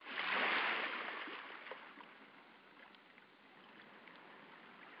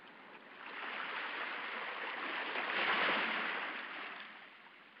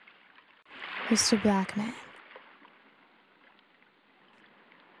Mr. Black Man.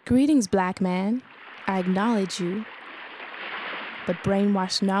 Greetings, Black Man. I acknowledge you. But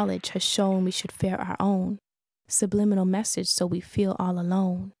brainwashed knowledge has shown we should fare our own subliminal message so we feel all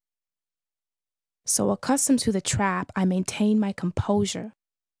alone. So accustomed to the trap, I maintain my composure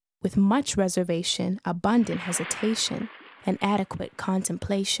with much reservation, abundant hesitation, and adequate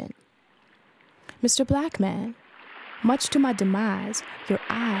contemplation. Mr. Black Man, much to my demise, your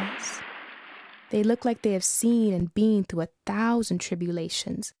eyes, they look like they have seen and been through 1,000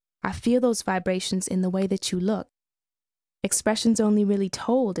 tribulations. I feel those vibrations in the way that you look. Expressions only really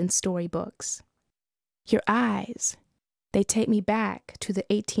told in storybooks. Your eyes, they take me back to the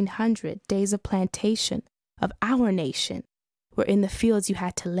 1800 days of plantation of our nation, where in the fields you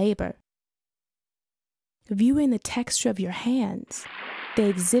had to labor. Viewing the texture of your hands, they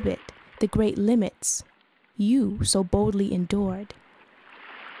exhibit the great limits you so boldly endured.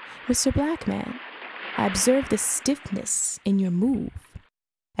 Mr. Black Man, I observed the stiffness in your move.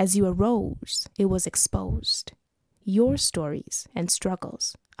 As you arose, it was exposed, your stories and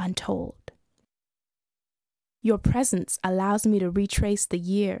struggles untold. Your presence allows me to retrace the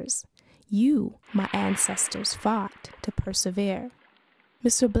years you, my ancestors, fought to persevere.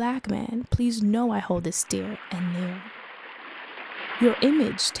 Mr. Black Man, please know I hold this dear and near. Your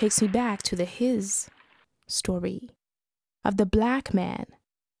image takes me back to his story of the black man,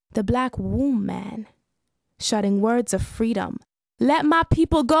 the black womb man, shouting words of freedom, "Let my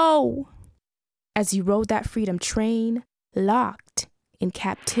people go!" as you rode that freedom train, locked in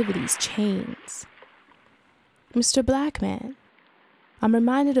captivity's chains. Mr. Black Man, I'm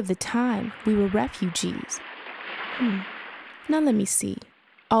reminded of the time we were refugees. Now let me see.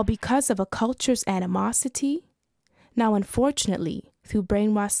 All because of a culture's animosity? Now unfortunately, through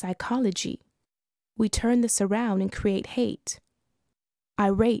brainwashed psychology, we turn this around and create hate.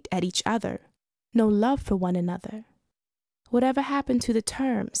 Irate at each other, no love for one another. Whatever happened to the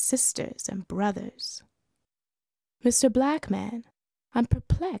terms sisters and brothers? Mr. Black Man, I'm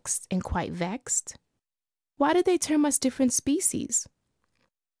perplexed and quite vexed. Why did they term us different species?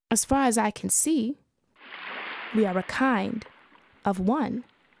 As far as I can see, we are a kind of one,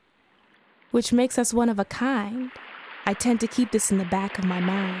 which makes us one of a kind. I tend to keep this in the back of my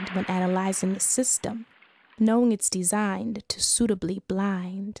mind when analyzing the system, knowing it's designed to suitably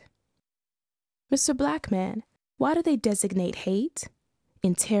blind. Mr. Black Man, why do they designate hate,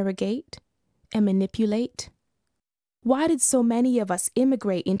 interrogate, and manipulate? Why did so many of us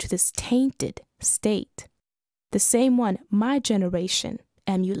immigrate into this tainted state, the same one my generation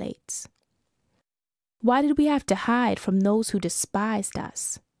emulates? Why did we have to hide from those who despised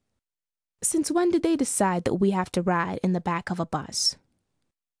us? Since when did they decide that we have to ride in the back of a bus?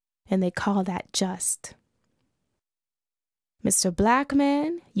 And they call that just. Mr. Black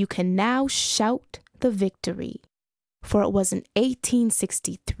Man, you can now shout the victory, for it was in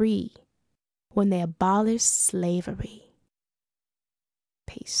 1863 when they abolished slavery.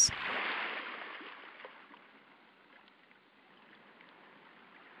 Peace.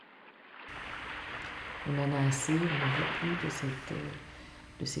 On en a assez, on n'en veut plus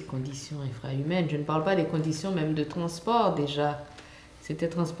de ces conditions infrahumaines. Je ne parle pas des conditions même de transport déjà. C'était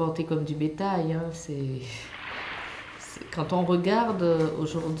transporté comme du bétail. Hein. Quand on regarde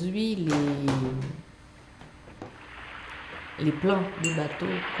aujourd'hui les plans des bateaux,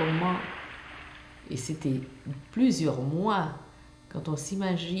 comment, et c'était plusieurs mois, quand on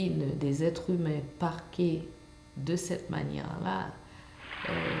s'imagine des êtres humains parqués de cette manière-là,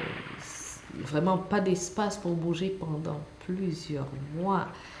 vraiment pas d'espace pour bouger pendant plusieurs mois.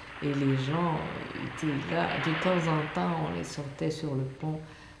 Et les gens étaient là. De temps en temps, on les sortait sur le pont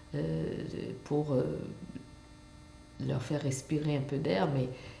pour leur faire respirer un peu d'air, mais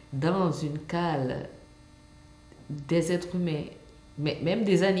dans une cale, des êtres humains, mais même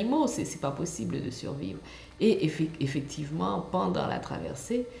des animaux, c'est pas possible de survivre. Et effectivement, pendant la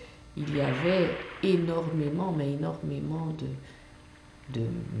traversée, il y avait énormément, mais énormément de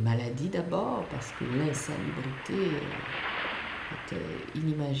maladies d'abord, parce que l'insalubrité était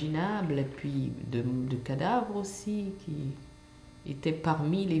inimaginable, et puis de cadavres aussi qui étaient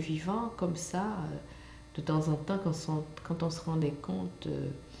parmi les vivants comme ça. De temps en temps, quand on se rendait compte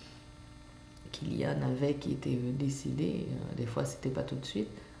qu'il y en avait qui étaient décédés, des fois c'était pas tout de suite,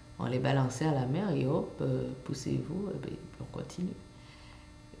 on les balançait à la mer et hop, poussez-vous, et puis on continue.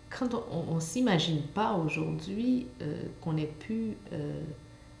 Quand on ne s'imagine pas aujourd'hui qu'on ait pu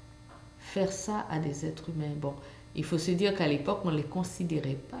faire ça à des êtres humains. Bon, il faut se dire qu'à l'époque, on ne les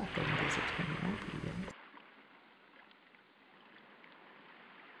considérait pas comme des êtres humains non plus.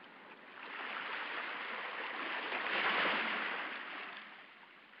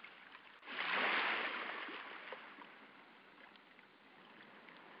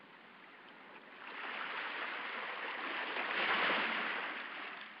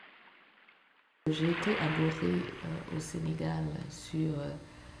 J'ai été à Gorée au Sénégal sur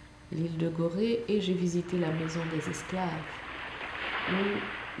l'île de Gorée et j'ai visité la maison des esclaves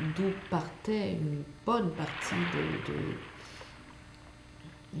d'où partait une bonne partie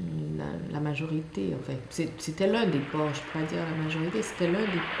de la majorité. Enfin, c'était l'un des ports, je ne peux pas dire la majorité, c'était l'un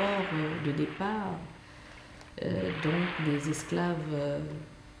des ports de départ donc des esclaves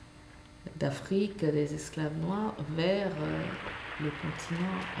d'Afrique, des esclaves noirs vers le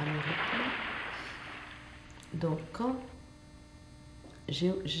continent américain. Donc quand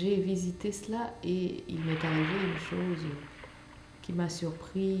j'ai visité cela et il m'est arrivé une chose qui m'a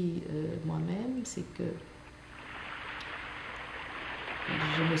surpris moi-même, c'est que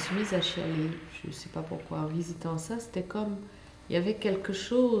je me suis mise à chialer. Je ne sais pas pourquoi. En visitant ça, c'était comme il y avait quelque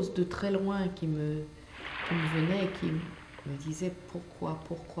chose de très loin qui me venait, qui me disait pourquoi.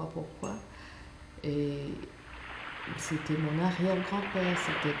 Et c'était mon arrière-grand-père,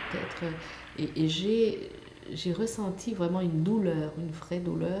 c'était peut-être... Et j'ai ressenti vraiment une douleur, une vraie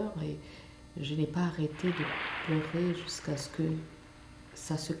douleur, et je n'ai pas arrêté de pleurer jusqu'à ce que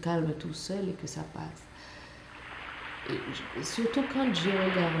ça se calme tout seul et que ça passe. Et surtout quand j'ai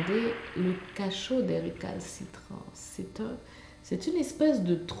regardé le cachot des récalcitrants, c'est une espèce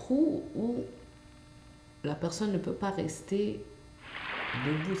de trou où la personne ne peut pas rester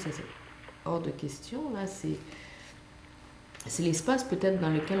debout, ça c'est hors de question. Là, c'est l'espace peut-être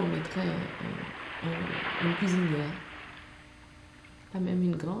dans lequel on mettrait une cuisinière. Pas même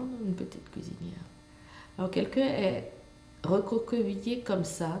une grande, une petite cuisinière. Alors quelqu'un est recroquevillé comme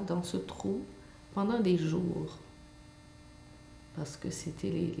ça, dans ce trou, pendant des jours. Parce que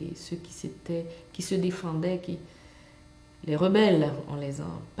c'était ceux qui se défendaient, les rebelles, on les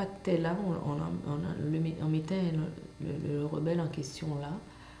empaquetait là, on mettait le rebelle en question là,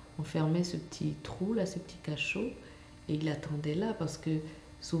 on fermait ce petit trou là, ce petit cachot, et il attendait là, parce que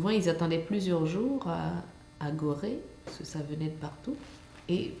souvent ils attendaient plusieurs jours à Gorée, parce que ça venait de partout,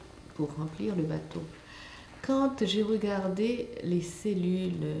 et pour remplir le bateau. Quand j'ai regardé les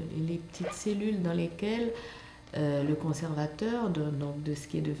cellules, les petites cellules dans lesquelles le conservateur de ce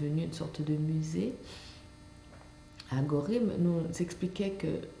qui est devenu une sorte de musée à Gorée nous expliquait que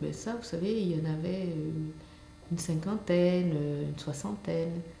ça, vous savez, il y en avait une cinquantaine, une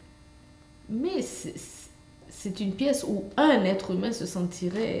soixantaine. Mais c'est une pièce où un être humain se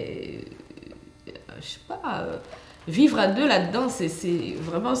sentirait, je sais pas, vivre à deux là-dedans, c'est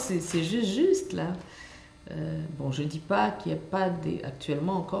juste là. Bon, je ne dis pas qu'il n'y a pas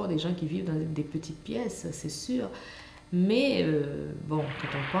actuellement encore des gens qui vivent dans des petites pièces, c'est sûr. Mais bon, quand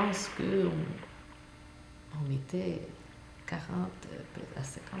on pense qu'on mettait 40 à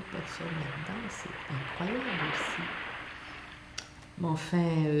 50 personnes là-dedans, c'est incroyable aussi. Mais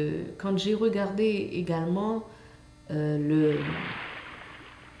enfin, quand j'ai regardé également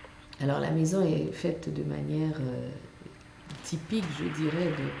alors la maison est faite de manière typique, je dirais,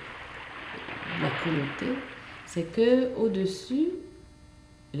 de la communauté, c'est que au-dessus,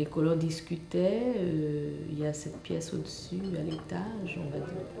 les colons discutaient, il y a cette pièce au-dessus, à l'étage, on va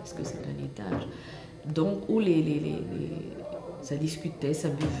dire, parce que c'est un étage, donc où ça discutait, ça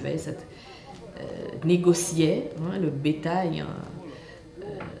buvait, ça négociait le bétail en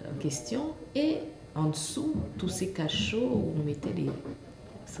question, et en dessous, tous ces cachots où on mettait des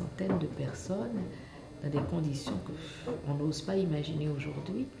centaines de personnes dans des conditions qu'on n'ose pas imaginer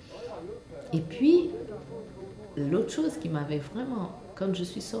aujourd'hui. Et puis, l'autre chose qui m'avait vraiment, quand je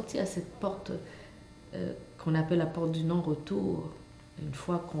suis sortie à cette porte qu'on appelle la porte du non-retour, une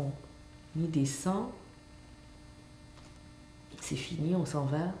fois qu'on y descend, c'est fini, on s'en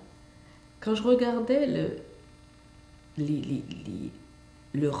va. Quand je regardais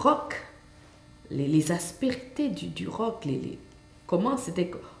le roc, les aspérités du roc, comment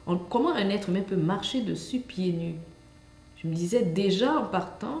un être humain peut marcher dessus pieds nus. Je me disais, déjà en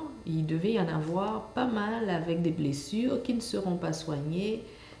partant, il devait y en avoir pas mal avec des blessures qui ne seront pas soignées,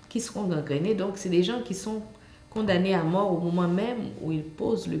 qui seront gangrénées. Donc, c'est des gens qui sont condamnés à mort au moment même où ils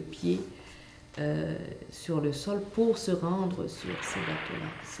posent le pied sur le sol pour se rendre sur ces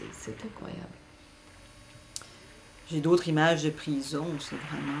bateaux-là. C'est incroyable. J'ai d'autres images de prison, c'est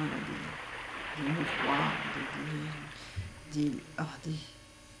vraiment des mouroirs,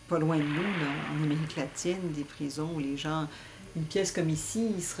 pas loin de nous, là, en Amérique latine, des prisons où les gens, une pièce comme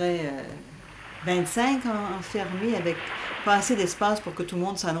ici, ils seraient 25 enfermés avec pas assez d'espace pour que tout le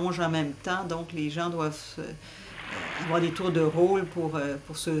monde s'allonge en même temps, donc les gens doivent avoir des tours de rôle pour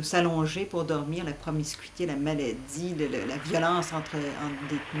s'allonger, pour dormir, la promiscuité, la maladie, la violence entre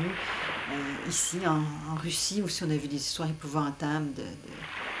détenus. Ici, en Russie, aussi, on a vu des histoires épouvantables de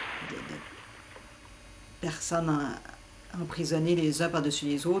personnes emprisonnés les uns par-dessus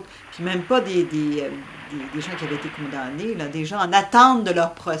les autres, puis même pas des gens qui avaient été condamnés, là, des gens en attente de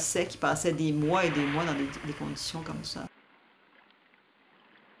leur procès, qui passaient des mois et des mois dans des conditions comme ça.